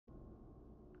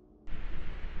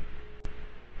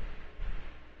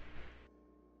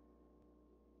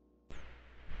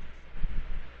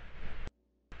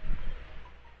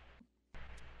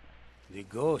The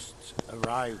ghosts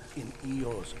arrived in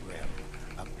IYO's realm,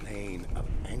 a plane of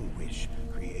anguish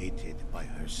created by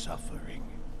her suffering.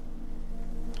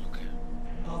 Okay.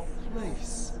 A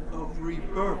place of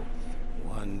rebirth.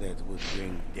 One that would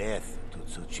bring death to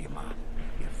Tsusima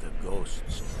if the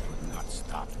ghosts could not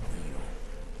stop IYO.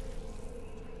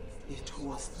 It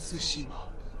was Tsushima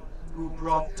who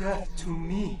brought death to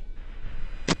me.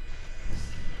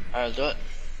 Alright, let's do it.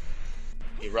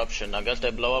 Eruption. I guess they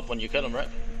blow up when you kill them, right?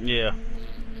 Yeah.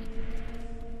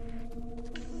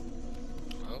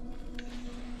 Oh.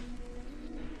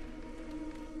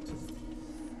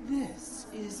 This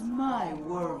is my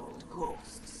world,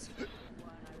 ghosts.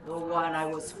 The one I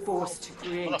was forced to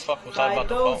create What the fuck was by that about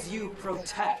the those phone? you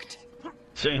protect.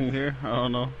 Same here. I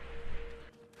don't know.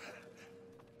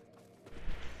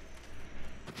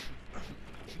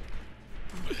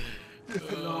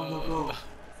 Long ago,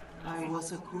 I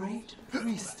was a great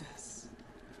priestess.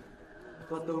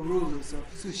 But the rulers of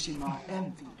Tsushima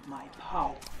envied my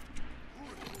power.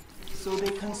 So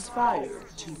they conspired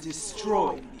to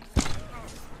destroy me.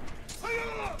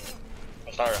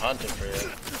 I started hunting for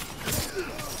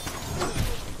you.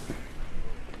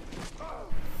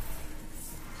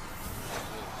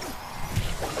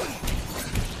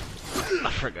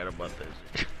 I forgot about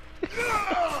this.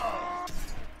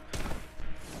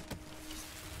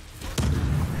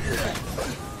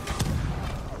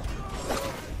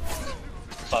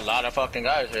 It's a lot of fucking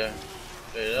guys here.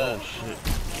 Yeah. Oh shit.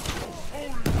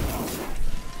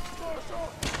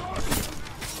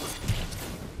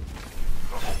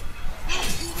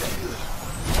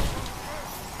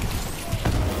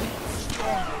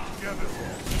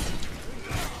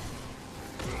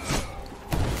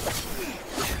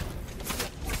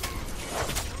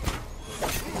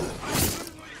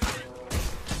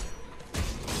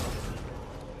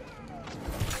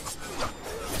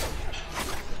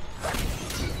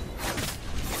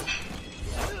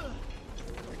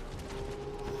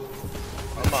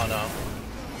 Come on now.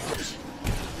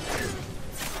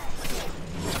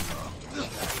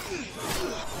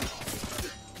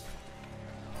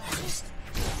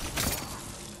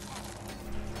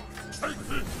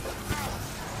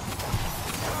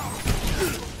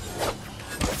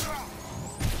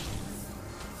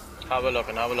 How we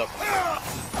looking? How we looking?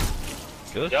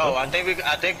 Good. Yo, I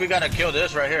think we gotta kill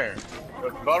this right here.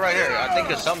 Go right here. I think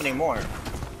there's somebody more.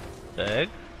 The egg?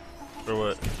 Or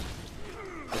what?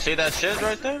 You see that shit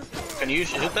right there? Can you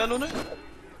shoot that on it?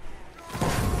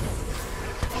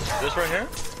 This right here?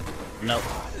 Nope.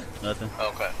 Nothing.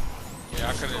 Okay. Yeah,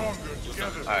 I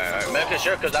couldn't. Alright, making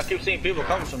sure because I keep seeing people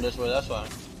coming from this way, that's why.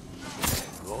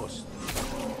 Ghost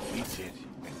defeated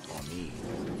and for me.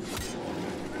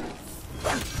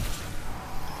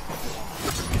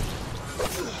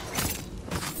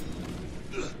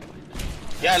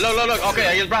 Yeah, look. Okay,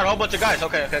 I just brought a whole bunch of guys.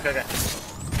 Okay.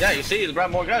 Yeah, you see, you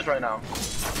brought more guys right now.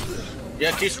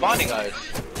 Yeah, keep spawning guys.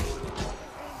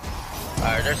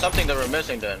 Alright, there's something that we're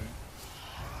missing then.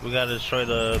 We gotta destroy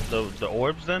the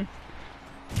orbs then?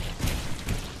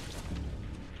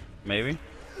 Maybe?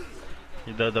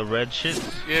 The red shit?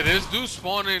 Yeah, there's dudes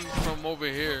spawning from over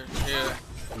here. Yeah,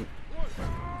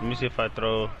 Let me see if I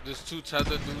throw. there's two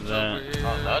tethered dudes That- over here.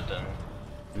 Oh, nothing.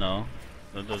 No.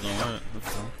 That doesn't work.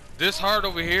 That's all. This heart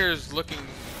over here is looking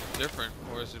different,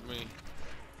 or is it me?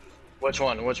 Which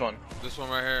one? Which one? This one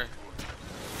right here.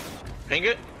 Ping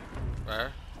it? Right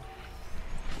here.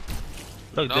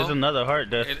 Look, No? there's another heart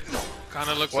there. It kind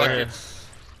of looks Where?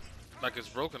 like it's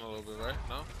broken a little bit, right?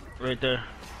 No? Right there.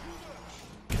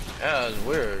 Yeah, it's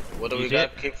weird. What do You we see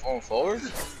got? it? Keep going forward?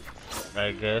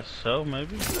 I guess so,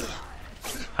 maybe.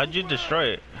 How'd you destroy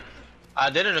it? I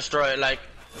didn't destroy it. Like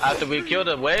after we killed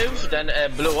the waves, then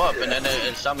it blew up, and then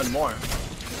it summoned more.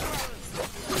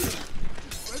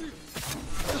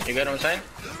 You get what I'm saying?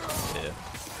 Yeah.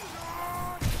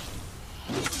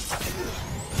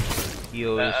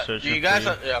 You always searching You guys,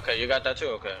 for yeah, okay, you got that too.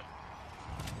 Okay.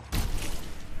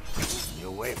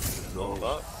 Your way to go.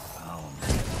 Fuck.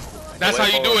 That's how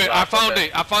you do it. I found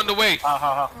it. I found the way.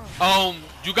 Ha.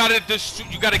 You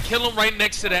gotta kill him right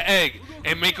next to the egg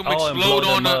and make him Oh, and explode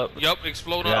blow on them the. up. Yup,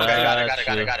 explode Yeah. on the Okay,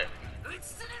 egg. got it.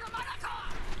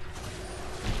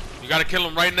 You gotta kill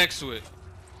him right next to it.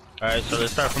 Alright, so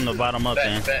let's start from the bottom up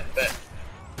then. Bet.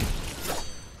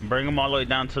 Bring them all the way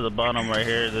down to the bottom right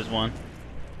here. There's one.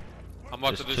 I'm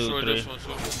about to There's destroy 2, this 3. one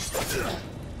too.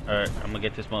 Alright, I'm gonna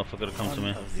get this motherfucker to come to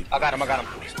me. I got him.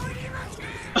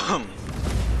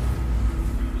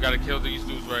 You gotta kill these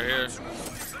dudes right here.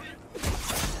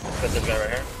 Put this guy right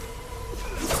here.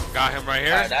 Got him right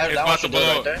here. Alright, that It's one about to should do blow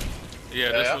right up. there.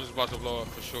 Yeah, this Yeah. one's about to blow up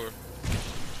for sure.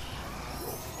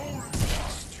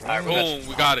 Alright, Boom,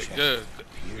 we got it. Good.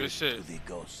 Good shit. to the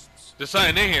ghosts. There's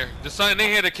something in here. There's something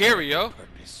in here to carry, yo.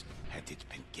 Purpose had it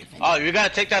been given. Oh, you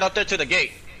gotta take that up there to the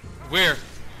gate. Where?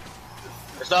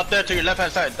 It's up there to your left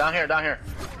hand side. Down here, down here.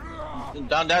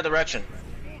 Down that direction.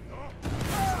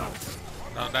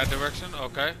 Down that direction?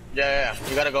 Okay. Yeah.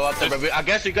 You gotta go up there, but I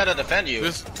guess you gotta defend you.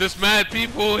 This mad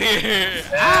people here.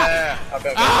 Yeah.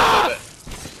 Okay.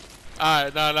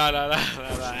 Alright, no.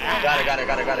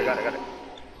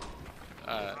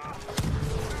 Got it.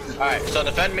 Alright, so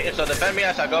defend me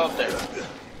as I go up there.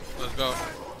 Let's go.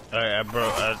 Alright,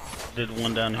 I did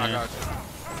one down here. I got you.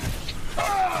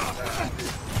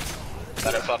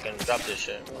 Gotta fucking drop this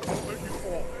shit.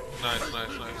 Nice.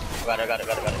 Got it.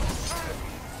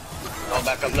 Go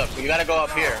back up, look. You gotta go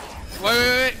up here.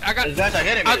 Wait. I got. These guys are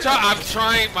hitting me. I'm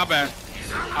trying. My bad.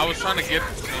 I was trying to get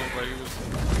him, but he was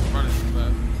running too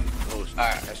bad.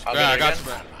 Alright, Yeah, I got you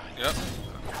back. Yep.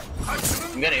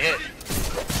 I'm getting hit.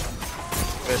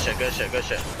 Good shit. Yep.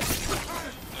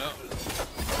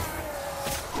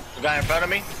 The guy in front of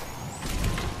me.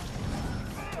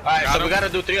 Alright, so we gotta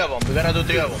do three of them.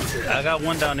 I got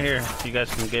one down here. You guys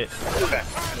can get. Okay.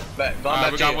 Back. Going Alright,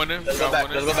 back we to got you. one in. Let's go back.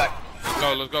 Let's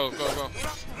go.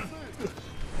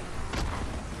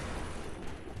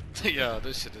 Yo,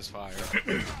 this shit is fire.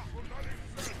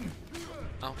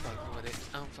 I'm fucking with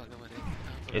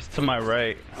it. It's to my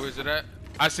right. Where's it at?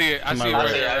 I see it. I see it my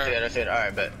right right. there. I see it.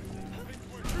 Alright, bet.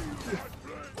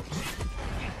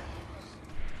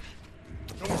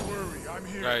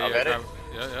 Right, I'll get it.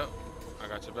 Yeah. I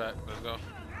got your back. Let's go.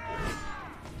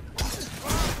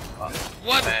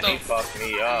 What Man, the? he fucked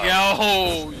me up.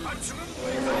 Yo!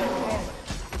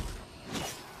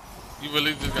 You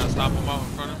really just gotta stop him out in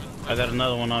front of me? I got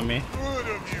another one on me.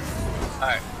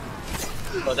 Alright.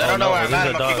 So they don't know where I'm at.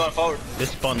 I'm gonna keep going forward.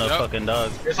 This spawned a Yep. fucking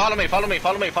dog. Just follow me. Keep going.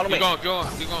 I got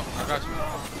you.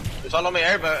 Just follow me.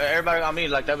 Everybody on me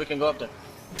like that. We can go up there.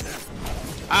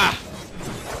 Ah!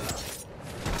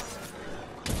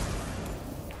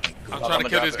 I'm trying to I'ma kill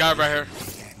drop this it. guy right here.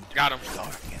 Got him.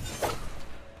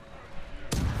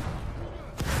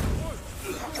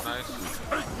 Nice.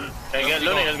 Okay,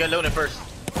 let's get Looney first.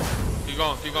 Keep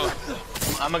going.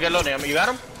 I'm gonna get Looney. You got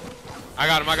him? I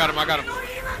got him.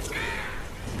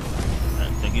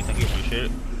 Thank you for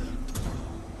shit.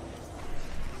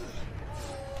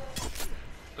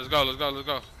 Let's go.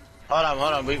 Hold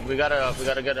on. We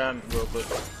gotta get him real quick.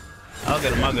 I'll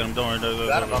get him. Don't worry. Go,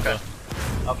 Got him? go, Okay. go.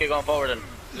 I'll keep going forward then.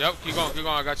 Yep, keep going.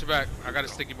 I got your back. I got a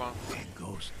sticky bomb. The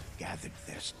ghosts gathered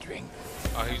their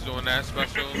strength. Oh, he's doing that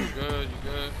special. You good.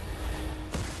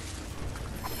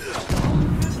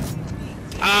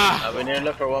 Ah! We need to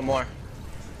look for one more.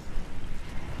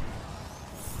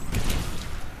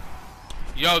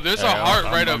 Yo, there's a Hey, heart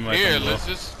I'm right up right here. on Let's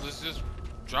just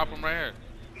drop him right here.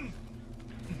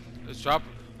 Let's drop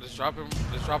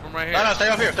him right here. No, stay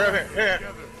up here. Here.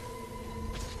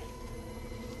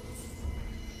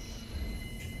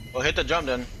 Well, hit the jump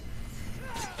then.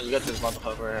 Let's get this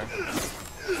motherfucker right here.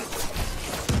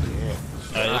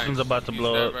 Alright, this one's about to He's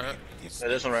blow dead, up. right? Yeah,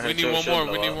 this one right We here. need one should more.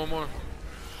 blow We need up. one more.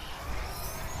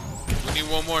 We need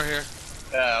one more here,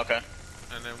 Yeah, okay.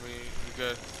 and then we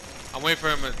good. I'm waiting for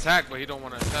him to attack, but he don't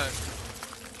want to attack.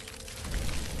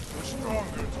 We're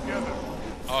stronger together.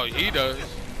 Oh, he does.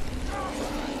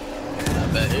 I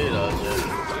bet he does, yeah.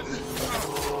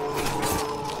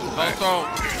 Don't throw.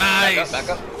 Nice. Back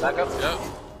up. Yep.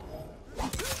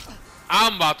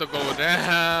 I'm about to go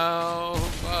down.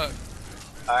 Fuck.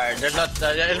 Alright, there's not.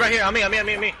 It's right here. On me.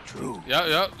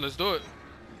 Yep. Let's do it.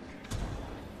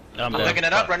 I'm picking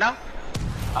it up right now.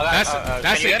 That's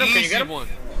can you an get him? Can you easy get him? one.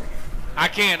 I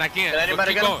can't. But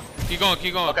anybody keep get going.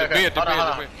 Keep going. Okay, The beard. hold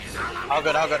on. All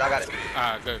good. I got it.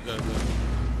 Alright, good.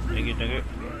 Thank you.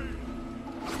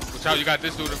 Watch out, you got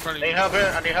this dude in front of you. Need help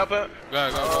here? I need help here.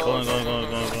 Go. Going.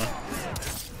 Go.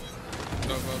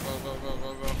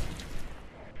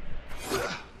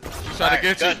 He's trying to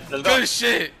get good. you. Let's go. Good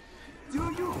shit. Do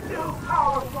you feel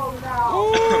powerful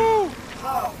now? Woo.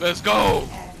 Let's go.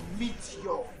 And meet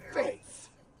your fate.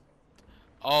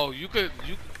 Oh, you could.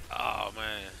 Oh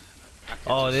man.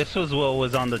 Oh, this was what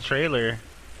was on the trailer.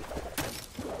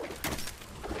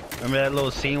 Remember that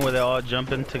little scene where they're all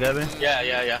jumping together? Yeah.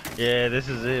 Yeah, this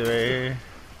is it right here.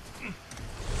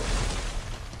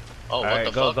 Oh, what Alright,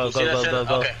 the go, fuck? go, You see go, that go, shit? go,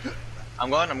 go. Okay. I'm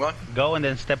going. Go and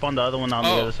then step on the other one on the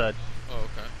Oh. other side. Oh,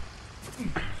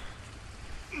 okay.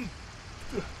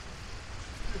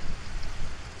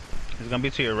 It's gonna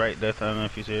be to your right, Death. I don't know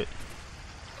if you see it.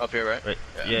 Up here, right? Right.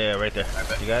 Yeah, right there. Alright,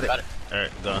 bet. You got it? Got it.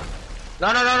 Alright, go.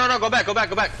 No. Go back.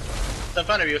 It's in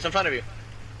front of you.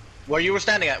 Where you were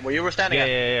standing at.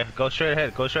 Yeah. Go straight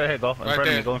ahead. Go in front of me.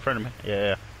 there. Go in front of me.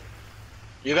 Yeah.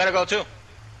 You gotta go too.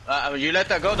 You let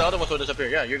that go, the other ones will disappear.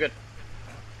 Yeah, you're good.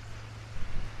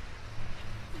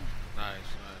 Nice,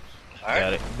 nice. Alright.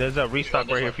 Got it. There's a restock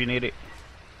this right here way. if you need it.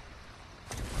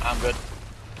 I'm good.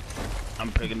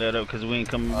 I'm picking that up because we ain't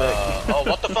coming back. Oh,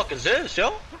 what the fuck is this,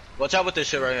 yo? Watch out with this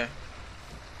shit right here.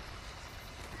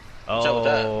 out with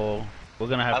that. Oh, we're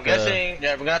gonna have I'm to. guessing,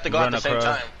 yeah, we're gonna have to go at run the same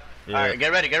across. time. Yeah. Alright,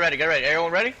 get ready, get ready, get ready.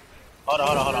 Everyone ready? Hold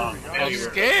on. I'm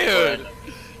scared.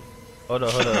 Hold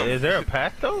on. Is there a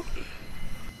path though?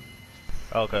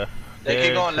 Okay. They keep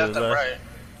There going to left the and right.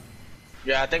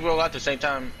 Yeah, I think we'll go at the same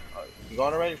time. You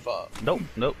going already? Fuck.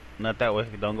 Nope, not that way.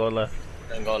 Don't go left.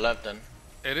 Then go left then.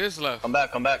 It is left. Come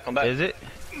back. Is it?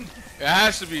 It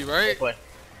has to be, right? This way.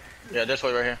 Yeah, this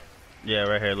way right here. Yeah,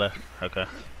 right here, left. Okay.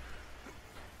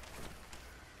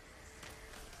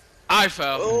 I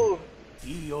fell. Ooh.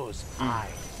 IYO's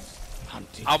eyes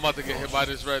hunted. I'm about to get hit by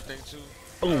this red thing too.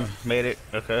 Boom, made it.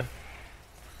 Okay.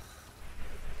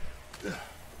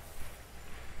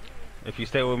 If you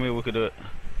stay with me, we could do it.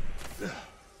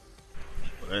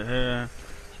 Right here.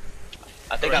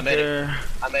 I think I made it.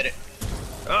 I made it.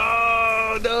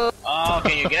 Oh no! Oh,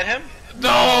 can you get him?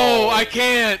 No, I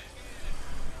can't.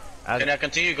 Can I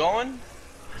continue going?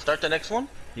 Start the next one?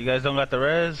 You guys don't got the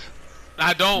res?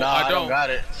 I don't. No, I don't got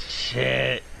it.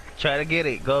 Shit. Try to get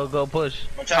it. Go push.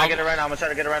 I'm trying to get it right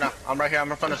now. I'm right here.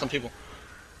 I'm in front of some people.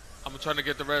 I'm trying to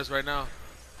get the res right now.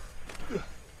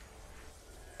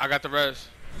 I got the res.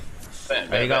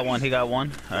 He got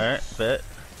one. Alright, bet.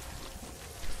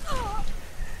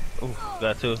 Ooh,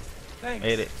 got two. Thanks.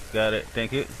 Made it. Got it.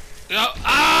 Thank you. Yo,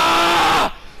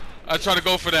 ah! I try to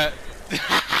go for that.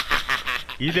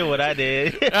 You did what I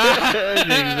did. That's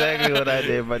exactly what I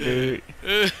did, my dude.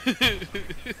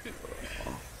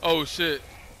 Oh shit.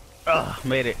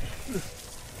 Made it.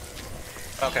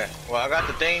 Okay. Well, I got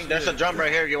the thing. There's a drum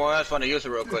right here. You want to use it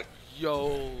real quick.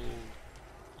 Yo.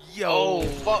 Oh,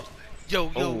 fuck. Yo.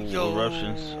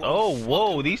 Eruptions. Oh,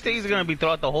 whoa. These things are gonna be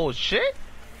throughout the whole shit?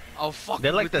 Oh fuck.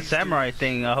 They're like the samurai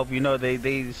thing. I hope you know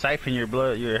they siphon your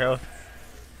blood, your health.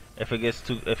 If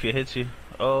it hits you.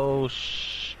 Oh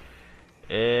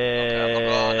Okay, I'm gonna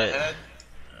go on ahead.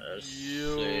 Let's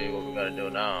see what we gotta do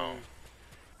now.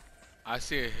 I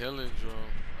see a healing drum.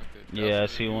 Yeah, I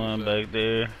see one back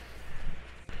there.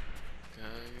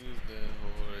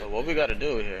 So what we gotta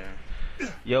do here?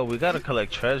 Yo, we gotta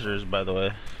collect treasures, by the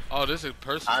way. Oh, this is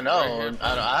person. I know. Right here.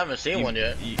 I haven't seen one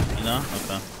yet. You know?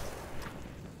 Okay.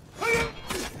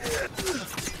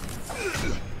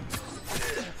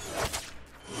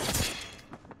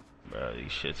 Bro,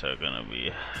 these shits are gonna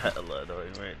be hella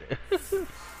annoying right there.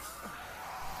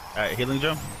 Alright, healing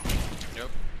drum. Yep.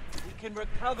 We can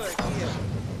recover here.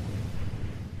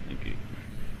 Thank you.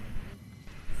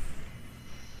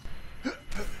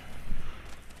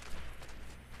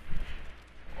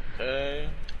 Okay.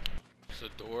 There's a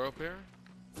door up here.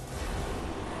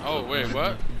 Oh wait,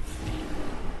 what?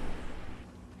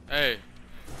 Hey.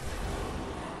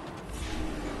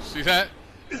 See that?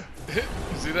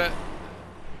 See that?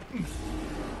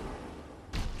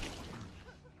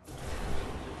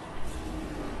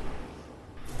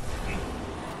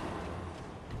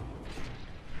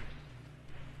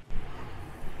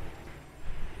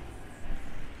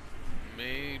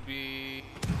 Maybe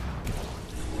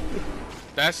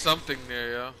that's something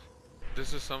there, yeah.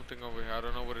 This is something over here. I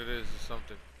don't know what it is. It's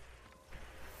something.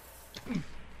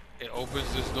 It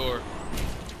opens this door.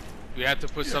 We have to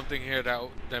put something here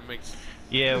that makes.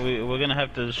 Yeah, we're gonna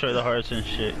have to destroy the hearts and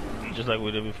shit, just like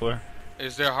we did before.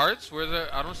 Is there hearts? Where there?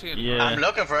 I don't see any. Yeah. I'm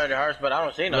looking for any hearts, but I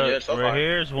don't see none yet so right far.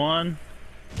 here's one.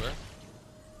 Where?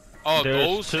 Oh, There's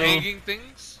those two. hanging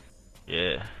things?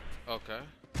 Yeah. Okay.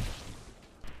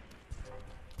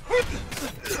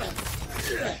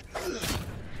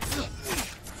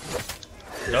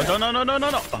 No.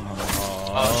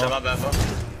 Oh, shit, my bad, bro.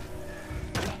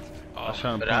 I was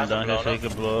trying to But put him it down here hasn't so he blown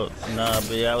could blow up. Nah,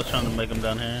 but yeah, I was trying to make him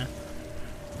down here.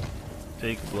 So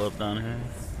he could blow up down here.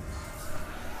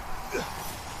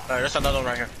 Alright, there's another one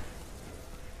right here.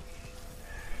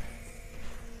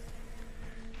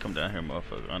 Come down here,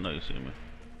 motherfucker. I know you see me.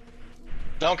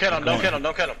 Don't kill him, don't kill him,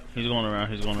 don't kill him. He's going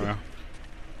around.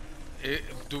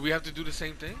 Do we have to do the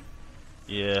same thing?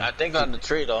 Yeah. I think on the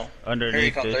tree, though. Underneath Here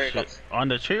he comes, this here he shit. comes. On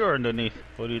the tree or underneath?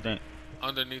 What do you think?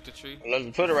 Underneath the tree?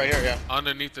 Let's put it right here, yeah.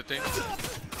 Underneath the thing?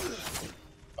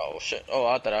 Oh, shit. Oh,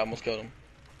 I thought I almost killed him.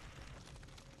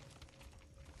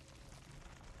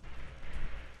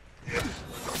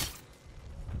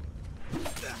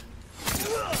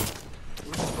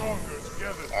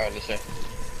 Alright, let's see.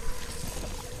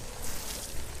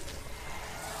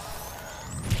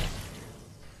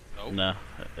 Nope. No,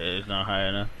 it's not high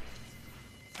enough.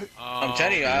 I'm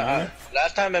telling you, really?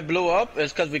 last time it blew up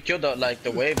is because we killed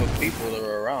the wave of people that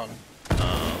were around.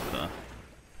 Oh, okay.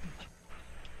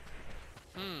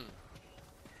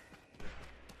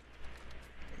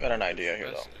 Got an idea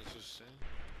here That's though. interesting.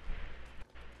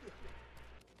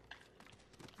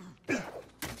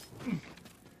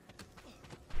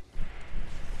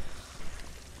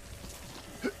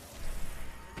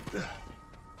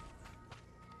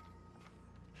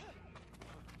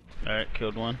 Alright,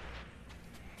 killed one.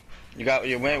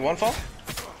 You made one fall?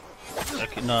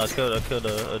 No, I killed a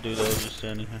dude that was just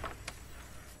standing here.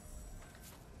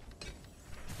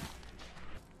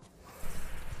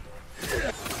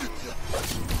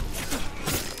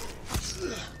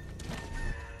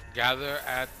 Gather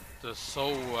at the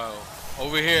soul well.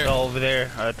 Over here. Oh, over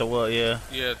there at the well, yeah.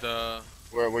 Yeah, the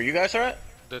Where you guys are at?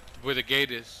 where the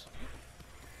gate is.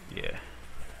 Yeah.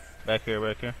 Back here,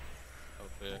 back here. Up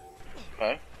there.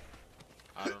 Okay.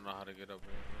 I don't know how to get up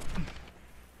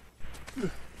here.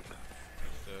 Is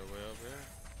there a way up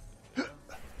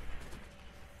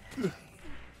here?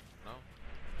 No?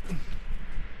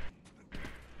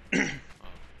 Oh,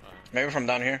 alright. Maybe from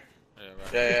down here. Yeah,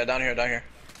 right. Yeah, down here.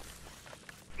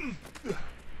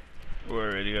 We're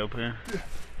already up here.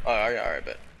 Oh, alright,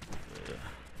 bet.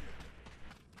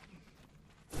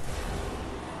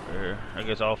 Yeah. I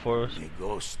guess all four of us. The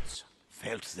ghosts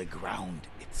felt the ground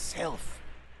itself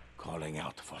calling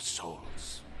out for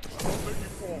souls.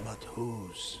 But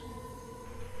whose?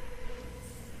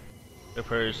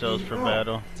 Prepare yourselves for IYO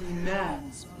battle.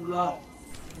 demands blood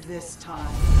this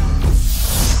time.